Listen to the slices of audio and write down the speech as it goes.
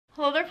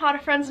Hello there, Potter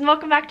friends, and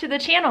welcome back to the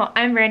channel.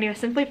 I'm Brandy with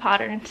Simply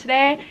Potter, and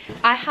today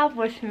I have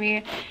with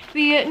me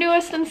the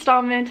newest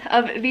installment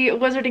of the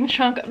Wizarding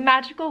Trunk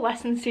Magical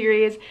Lesson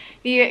Series,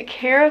 the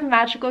Care of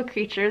Magical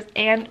Creatures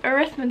and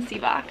Arithmancy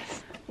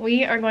box.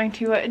 We are going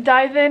to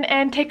dive in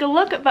and take a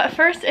look, but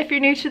first, if you're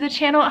new to the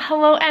channel,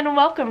 hello and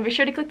welcome. Be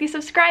sure to click the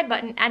subscribe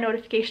button and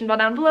notification bell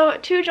down below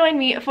to join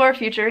me for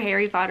future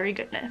Harry Pottery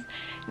goodness.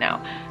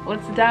 Now,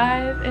 let's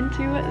dive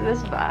into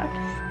this box.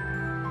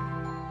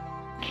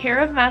 Care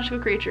of Magical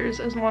Creatures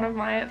is one of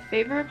my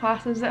favorite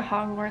classes at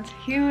Hogwarts.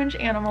 Huge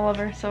animal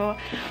lover, so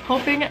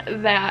hoping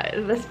that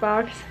this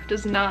box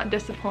does not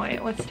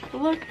disappoint. Let's take a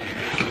look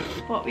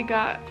what we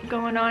got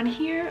going on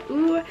here.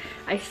 Ooh,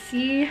 I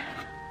see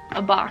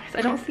a box.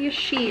 I don't see a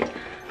sheet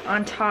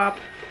on top.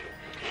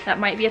 That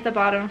might be at the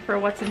bottom for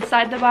what's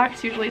inside the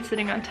box. Usually it's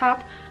sitting on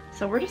top,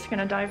 so we're just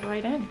gonna dive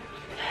right in.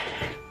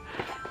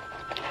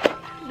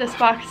 This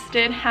box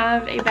did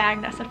have a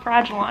bag that said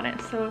fragile on it,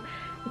 so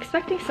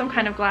expecting some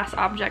kind of glass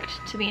object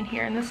to be in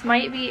here, and this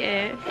might be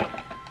it.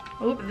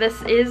 Oop,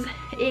 this is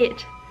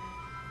it.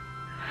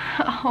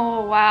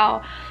 Oh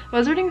wow,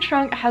 Wizarding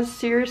Trunk has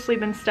seriously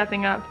been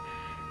stepping up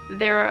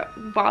their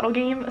bottle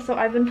game, so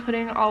I've been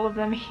putting all of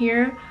them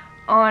here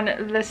on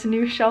this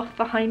new shelf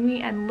behind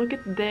me, and look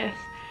at this.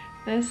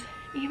 This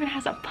even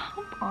has a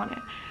pump on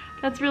it.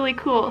 That's really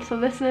cool. So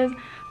this is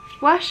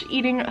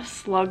flesh-eating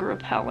slug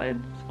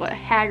repellent. It's what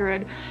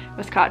Hagrid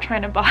was caught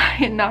trying to buy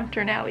in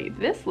Nocturne Alley.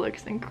 This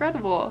looks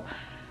incredible.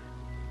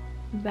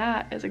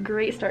 That is a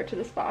great start to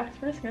this box.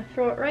 We're just gonna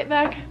throw it right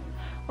back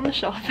on the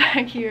shelf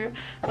back here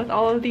with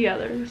all of the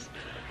others.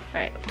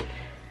 All right,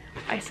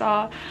 I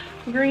saw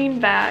a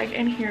green bag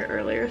in here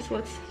earlier, so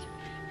let's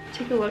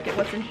take a look at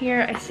what's in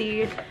here. I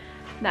see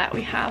that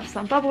we have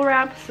some bubble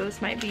wrap, so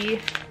this might be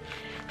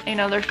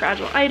another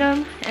fragile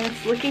item, and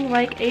it's looking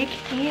like a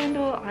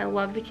candle. I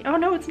love the oh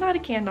no, it's not a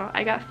candle.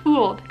 I got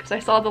fooled because I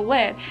saw the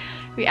lid.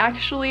 We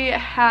actually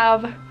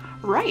have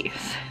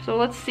rice, so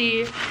let's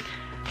see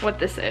what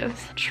this is.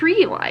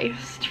 Tree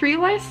lice. Tree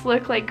lice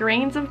look like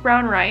grains of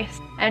brown rice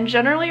and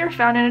generally are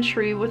found in a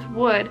tree with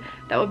wood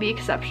that would be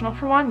exceptional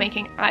for wand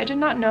making. I did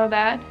not know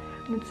that.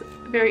 It's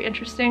very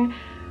interesting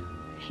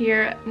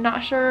here.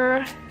 Not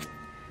sure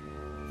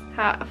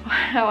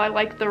how I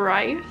like the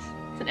rice.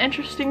 An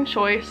interesting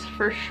choice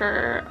for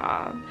sure.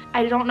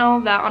 I don't know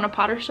that on a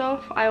Potter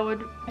shelf I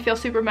would feel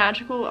super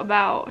magical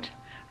about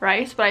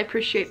rice, but I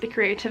appreciate the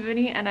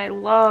creativity, and I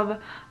love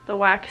the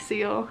wax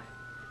seal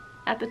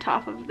at the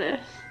top of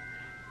this.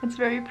 It's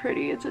very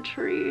pretty. It's a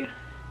tree.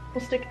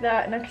 We'll stick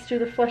that next to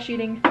the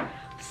flesh-eating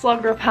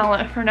slug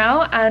repellent for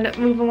now and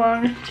move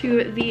along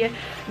to the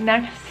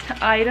next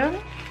item.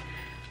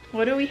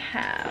 What do we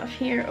have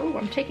here? Oh,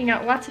 I'm taking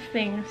out lots of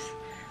things.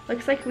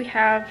 Looks like we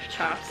have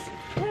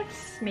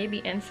chopsticks,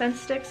 maybe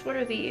incense sticks. What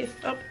are these?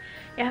 Oh,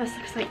 yeah, this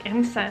looks like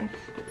incense.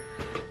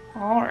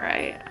 All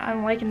right,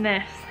 I'm liking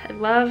this. I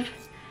love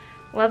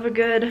a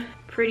good,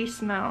 pretty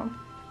smell.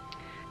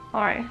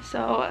 All right,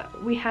 so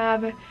we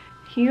have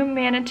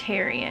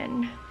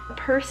humanitarian. A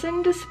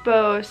person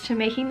disposed to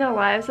making the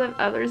lives of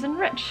others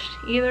enriched,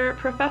 either a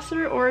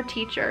professor or a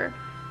teacher.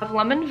 Of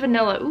lemon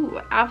vanilla, ooh,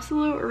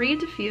 absolute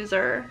reed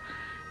diffuser.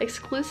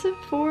 Exclusive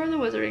for the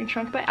Wizarding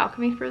Trunk by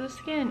Alchemy for the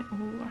Skin.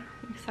 Ooh,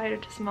 I'm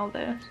excited to smell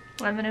this.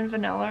 Lemon and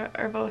vanilla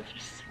are both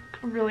just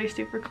really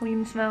super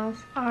clean smells.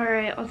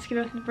 Alright, let's give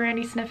it the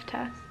brandy sniff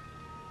test.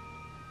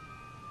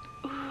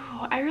 Ooh,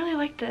 I really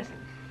like this.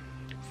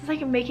 This is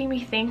like making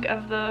me think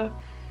of the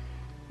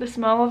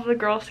smell of the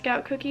Girl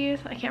Scout cookies.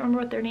 I can't remember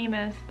what their name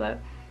is,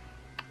 but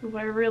ooh,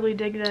 I really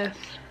dig this.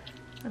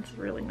 That's a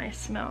really nice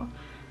smell.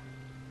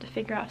 To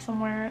figure out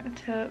somewhere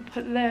to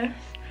put this.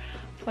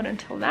 But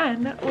until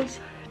then, let's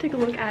take a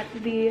look at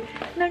the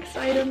next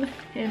item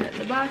in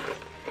the box.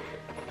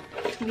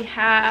 We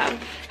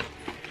have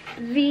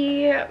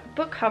the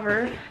book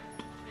cover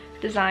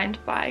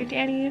designed by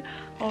Danny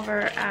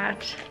over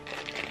at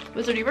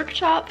Wizardry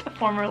Workshop,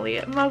 formerly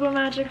Muggle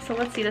Magic. So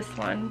let's see this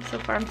one. So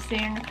far I'm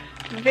seeing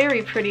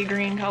very pretty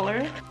green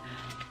color.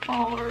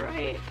 All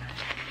right.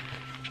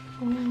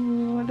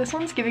 Ooh, this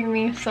one's giving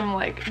me some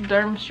like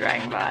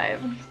Durmstrang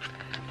vibes.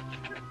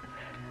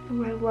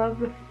 Ooh, I love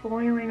the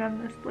foiling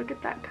on this. Look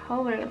at that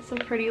color. That's so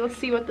pretty. Let's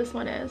see what this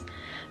one is.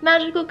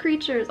 Magical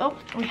creatures. Oh,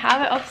 we have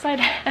it upside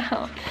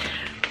down.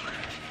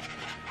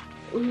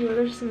 Ooh,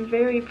 there's some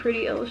very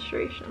pretty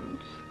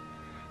illustrations.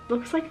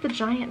 Looks like the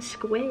giant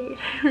squid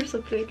or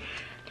something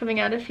coming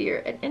out of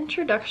here. An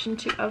introduction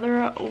to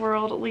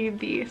otherworldly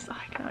beasts. Oh,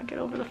 I cannot get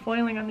over the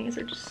foiling on these.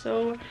 They're just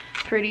so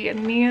pretty.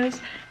 And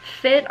these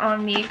fit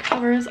on the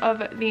covers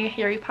of the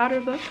Harry Potter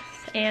books,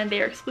 and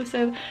they are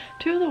exclusive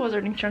to the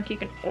Wizarding Trunk. You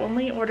can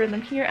only order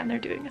them here, and they're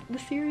doing the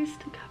series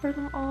to cover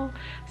them all.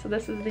 So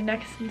this is the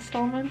next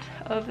installment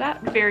of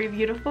that. Very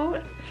beautiful.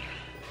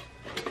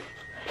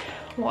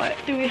 What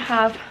do we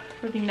have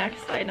for the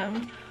next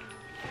item?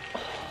 Oh,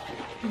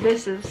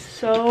 this is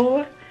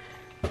so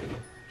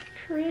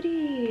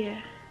pretty.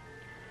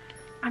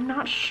 I'm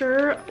not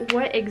sure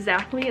what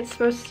exactly it's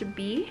supposed to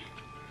be,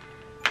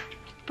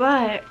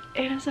 but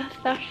it is a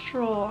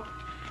thestral.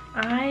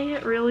 I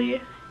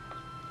really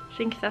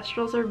think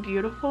Thestrals are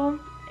beautiful,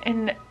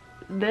 and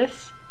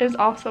this is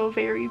also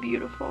very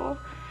beautiful.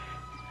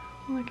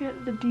 Look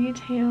at the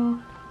detail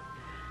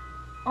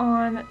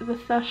on the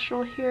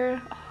Thestral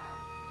here. Oh,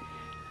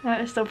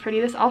 that is so pretty.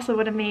 This also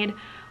would have made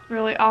a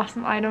really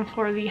awesome item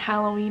for the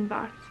Halloween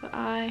box, but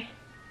I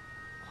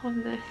love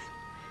this.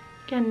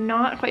 Again,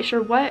 not quite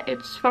sure what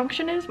its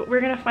function is, but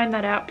we're gonna find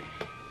that out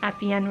at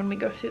the end when we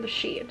go through the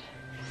sheet.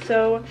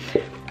 So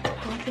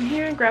pop in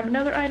here and grab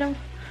another item.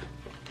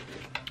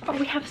 Oh,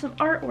 we have some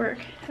artwork.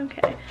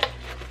 Okay.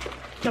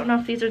 Don't know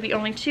if these are the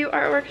only two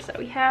artworks that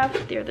we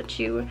have. They're the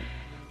two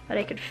that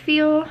I could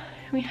feel.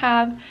 We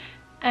have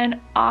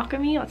an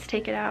alchemy. Let's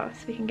take it out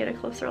so we can get a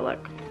closer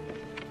look.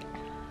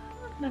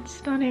 That's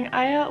stunning.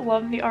 I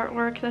love the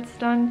artwork that's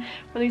done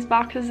for these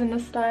boxes in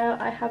this style.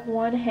 I have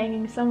one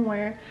hanging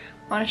somewhere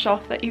on a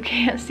shelf that you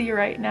can't see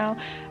right now,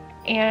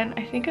 and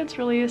I think it's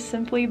really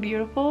simply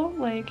beautiful.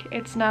 Like,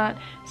 it's not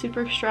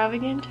super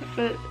extravagant,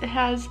 but it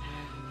has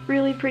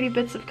really pretty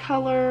bits of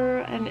color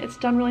and it's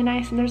done really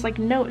nice, and there's like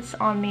notes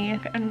on me,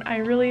 and I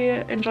really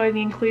enjoy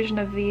the inclusion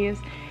of these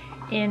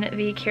in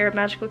the Care of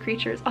Magical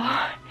Creatures.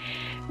 Oh,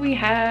 we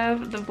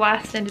have the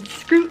Blast-Ended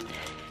Scroot,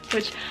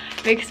 which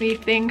makes me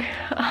think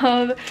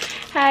of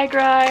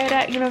Hagrid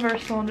at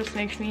Universal and just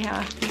makes me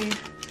happy.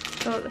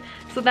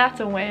 So that's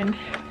a win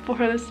for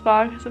this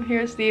box. So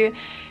here's the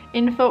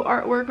info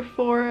artwork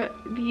for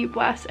the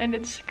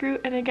Blast-Ended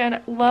Scroot, and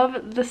again, love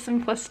the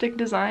simplistic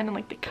design and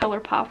like the color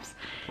pops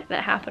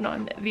that happen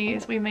on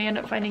these. We may end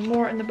up finding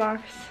more in the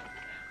box,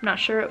 I'm not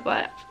sure,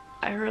 but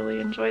I really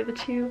enjoy the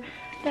two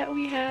that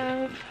we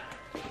have.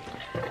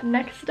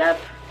 Next up,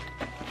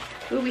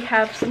 ooh, we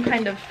have some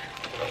kind of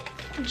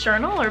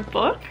journal or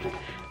book.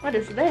 What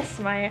is this?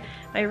 My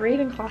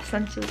Ravenclaw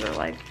senses are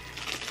like,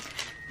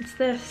 what's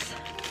this?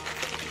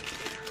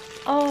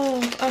 Oh,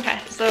 okay,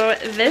 so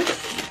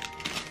this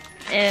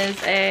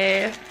is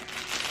a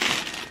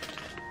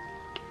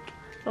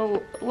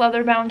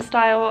leather-bound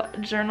style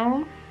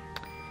journal.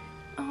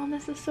 Oh,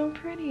 this is so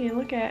pretty.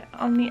 Look at,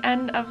 on the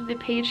end of the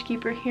page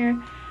keeper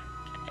here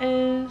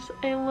is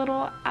a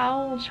little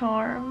owl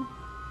charm.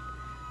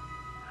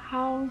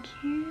 How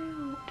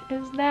cute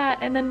is that?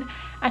 And then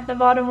at the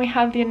bottom we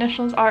have the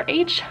initials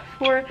RH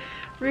for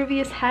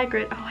Rubius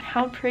Hagrid. Oh, and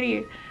how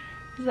pretty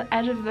is the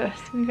edge of this.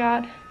 We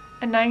got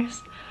a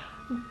nice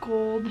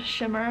gold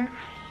shimmer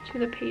to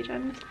the page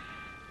ends.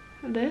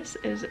 This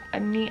is a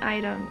neat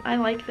item. I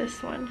like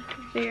this one.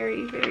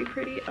 Very, very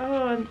pretty.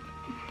 Oh, and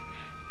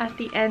at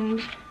the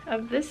end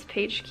of this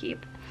page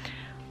keep,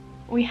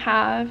 we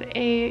have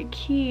a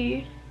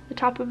key. The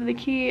top of the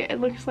key, it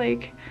looks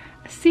like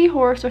a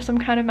seahorse or some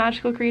kind of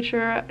magical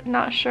creature.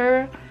 Not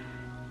sure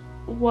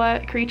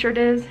what creature it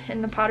is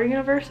in the Potter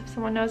universe. If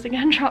someone knows,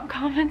 again, drop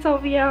comments, I'll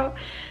be out.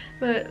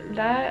 But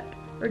that,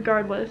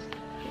 regardless,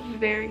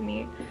 very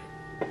neat.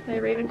 My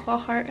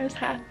Ravenclaw heart is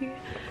happy.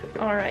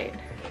 Alright.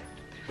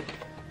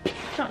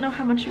 Don't know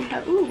how much we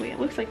have. Ooh, wait, it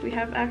looks like we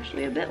have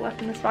actually a bit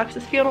left in this box.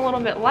 It's feeling a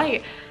little bit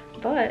light,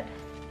 but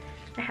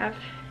I have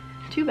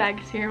two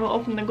bags here. We'll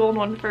open the gold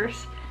one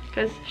first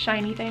because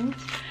shiny things.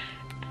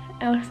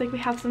 It looks like we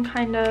have some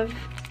kind of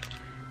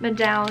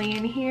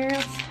medallion here.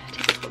 Let's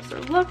take a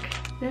closer look.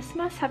 This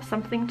must have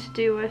something to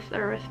do with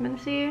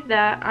arithmancy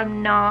that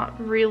I'm not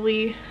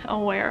really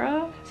aware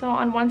of. So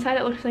on one side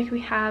it looks like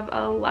we have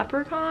a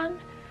leprechaun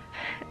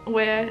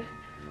with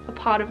a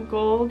pot of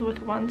gold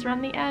with ones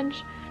around the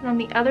edge. And on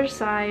the other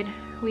side,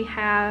 we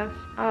have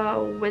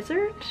a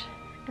wizard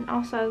and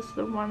also has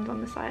the ones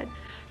on the side.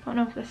 I don't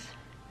know if this,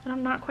 and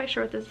I'm not quite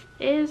sure what this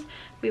is.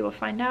 We will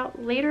find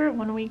out later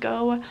when we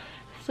go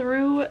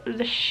through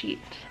the sheet.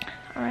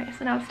 All right,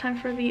 so now it's time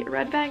for the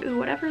red bag. Ooh,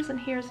 whatever's in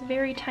here is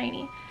very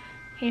tiny.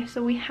 Okay,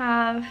 so we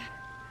have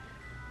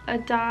a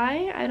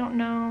die. I don't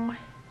know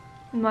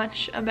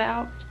much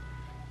about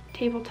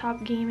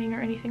tabletop gaming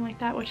or anything like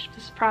that, which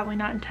this is probably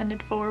not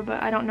intended for,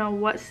 but I don't know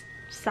what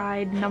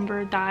side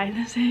number die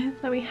this is.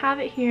 So we have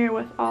it here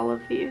with all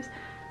of these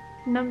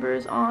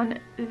numbers on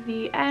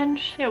the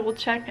edge. Yeah, we'll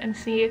check and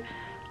see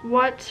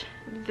what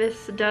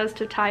this does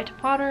to tie to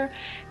Potter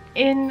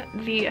in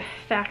the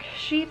fact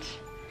sheet.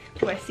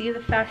 Oh, I see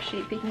the fact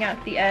sheet peeking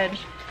out the edge.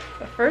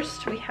 But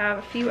first we have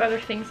a few other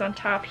things on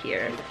top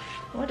here.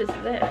 What is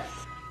this?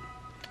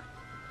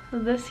 So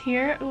this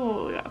here,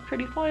 oh, we got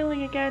pretty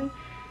foiling again.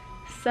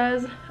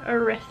 Says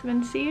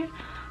arithmancy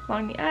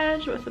along the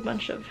edge with a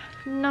bunch of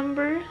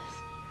numbers.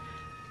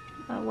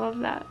 I love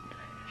that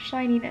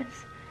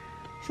shininess.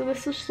 So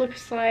this just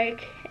looks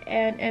like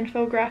an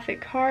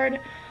infographic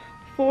card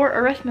for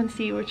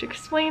arithmancy, which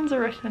explains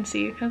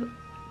arithmancy, because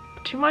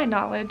to my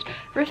knowledge,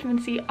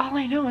 arithmancy, all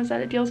I know is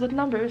that it deals with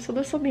numbers. So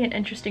this will be an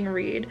interesting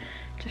read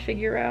to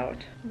figure out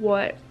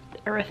what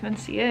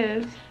arithmancy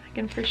is. I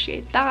can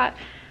appreciate that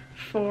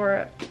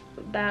for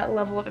that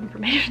level of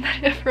information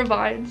that it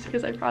provides,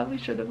 because I probably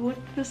should have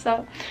looked this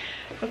up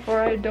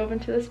before I dove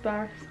into this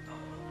box.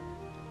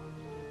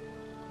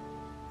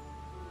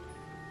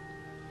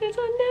 It's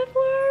a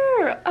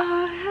nibbler!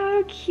 Oh,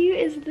 how cute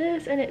is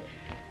this? And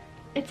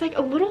it's like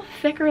a little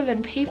thicker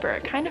than paper.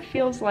 It kind of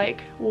feels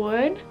like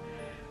wood.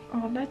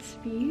 Oh, that's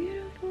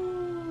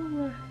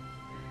beautiful.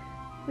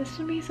 This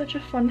would be such a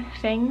fun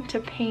thing to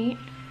paint.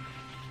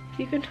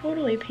 You can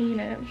totally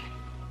paint it.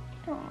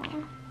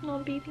 Aw, little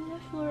baby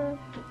Niffler.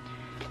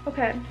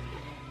 Okay,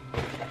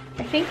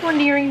 I think we're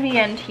nearing the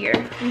end here.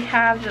 We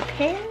have the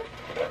pin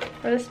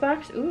for this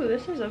box. Ooh,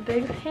 this is a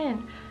big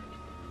pin.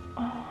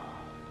 Oh.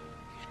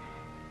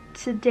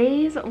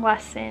 Today's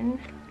lesson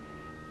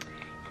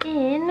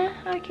in,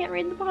 I can't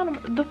read the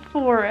bottom, the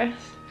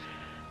forest.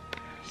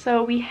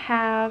 So we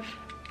have,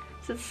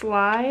 does it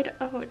slide?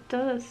 Oh, it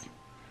does.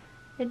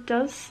 It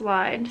does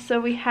slide. So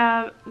we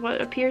have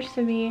what appears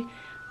to be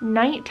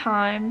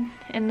nighttime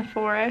in the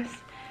forest.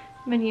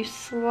 And then you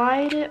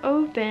slide it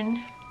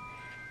open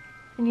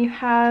and you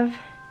have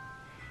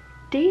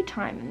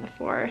daytime in the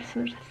forest.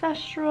 There's a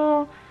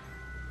thestral,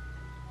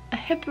 a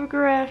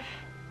hippogriff,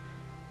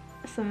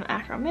 some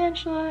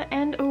acromantula,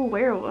 and a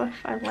werewolf.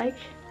 I like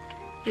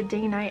the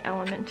day-night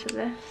element to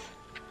this.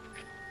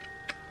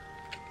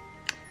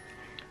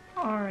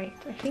 Alright,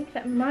 I think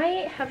that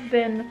might have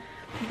been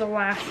the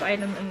last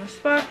item in this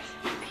box.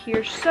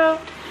 Here, so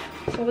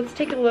let's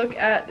take a look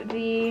at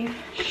the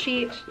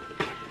sheet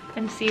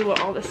and see what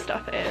all this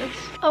stuff is.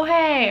 Oh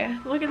hey,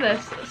 look at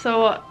this.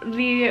 So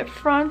the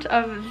front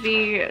of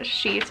the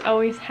sheets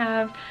always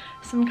have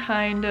some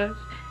kind of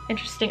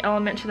interesting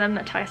element to them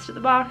that ties to the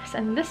box,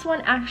 and this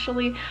one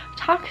actually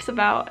talks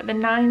about the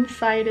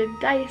 9-sided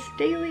dice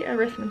daily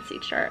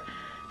arithmancy chart.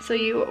 So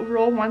you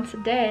roll once a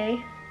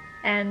day,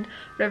 and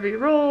whatever you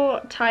roll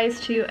ties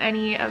to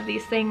any of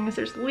these things.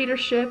 There's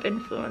leadership,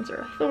 influence or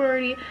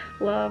authority,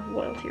 love,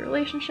 loyalty,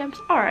 relationships.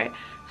 Alright,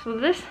 so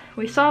this,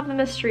 we solved the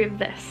mystery of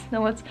this.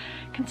 Now let's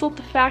consult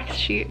the fact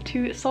sheet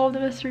to solve the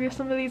mystery of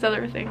some of these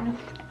other things.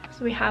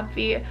 So we have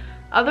the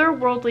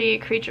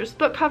Otherworldly Creatures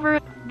book cover.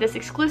 This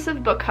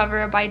exclusive book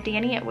cover by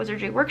Danny at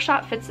Wizardry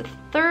Workshop fits the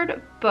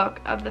 3rd book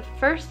of the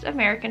first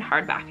American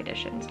hardback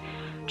editions,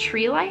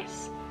 Tree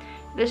Lice.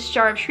 This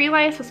jar of tree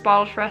lice was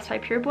bottled for us by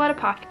Pure Blood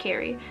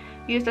Apothecary,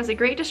 used as a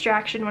great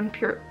distraction when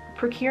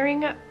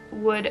procuring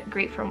wood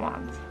great from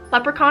wands.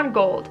 Leprechaun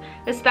Gold.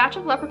 This batch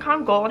of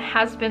Leprechaun Gold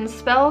has been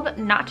spelled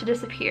not to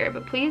disappear,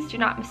 but please do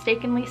not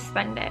mistakenly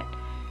spend it.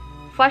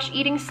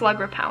 Flesh-eating slug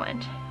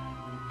repellent.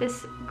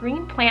 This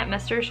green plant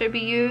mister should be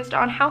used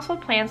on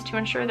household plants to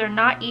ensure they're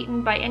not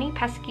eaten by any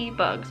pesky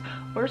bugs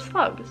or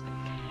slugs.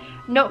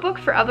 Notebook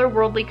for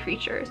Otherworldly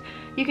Creatures.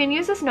 You can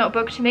use this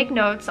notebook to make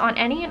notes on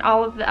any and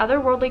all of the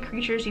otherworldly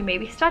creatures you may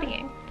be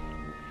studying.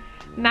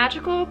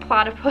 Magical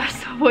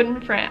Platypus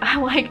wooden print.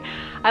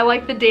 I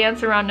like the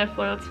dance around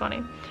Niffler, that's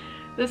funny.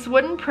 This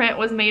wooden print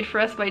was made for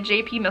us by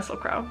J.P.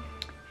 Misselcrow.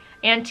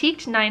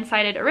 Antiqued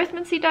 9-sided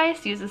arithmancy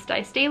dice. Use this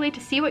dice daily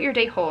to see what your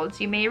day holds.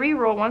 You may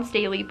re-roll once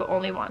daily, but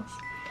only once.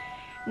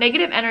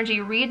 Negative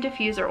energy reed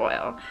diffuser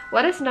oil.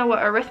 Let us know what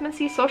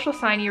arithmancy social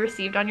sign you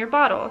received on your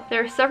bottle.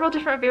 There are several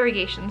different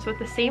variations with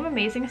the same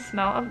amazing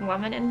smell of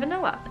lemon and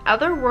vanilla.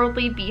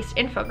 Otherworldly beast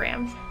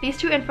infograms. These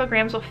 2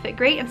 infograms will fit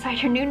great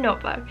inside your new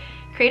notebook,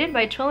 created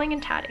by Twilling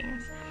and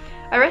Tattings.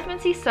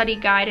 Arithmancy study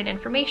guide and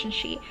information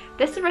sheet.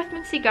 This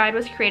arithmancy guide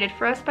was created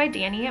for us by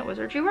Danny at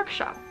Wizardry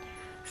Workshop.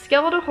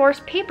 Skeletal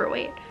horse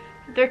paperweight.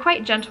 They're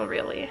quite gentle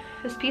really.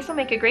 This piece will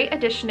make a great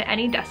addition to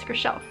any desk or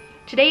shelf.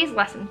 Today's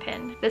lesson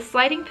pin. This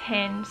sliding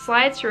pin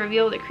slides to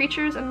reveal the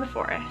creatures in the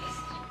forest.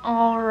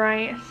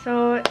 Alright,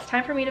 so it's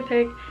time for me to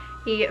pick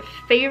a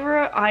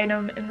favorite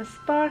item in this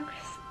box,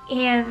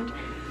 and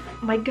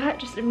my gut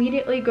just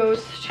immediately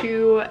goes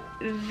to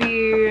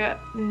the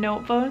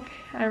notebook.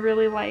 I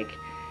really like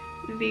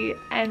the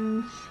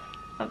ends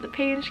of the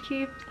page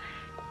keeps,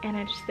 and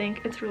I just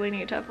think it's really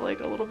neat to have like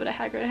a little bit of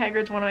Hagrid.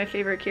 Hagrid's one of my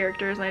favorite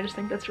characters, and I just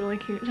think that's really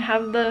cute to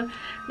have the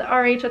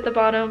RH at the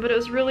bottom, but it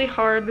was really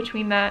hard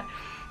between that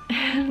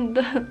and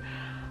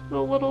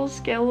the little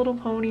skeletal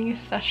pony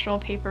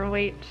thestral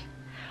paperweight.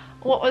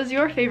 What was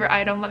your favorite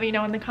item? Let me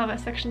know in the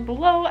comment section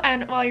below,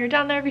 and while you're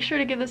down there, be sure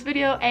to give this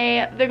video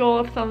a big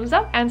ol' thumbs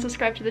up and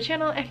subscribe to the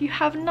channel if you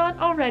have not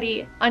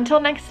already. Until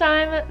next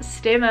time,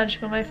 stay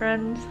magical, my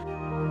friends.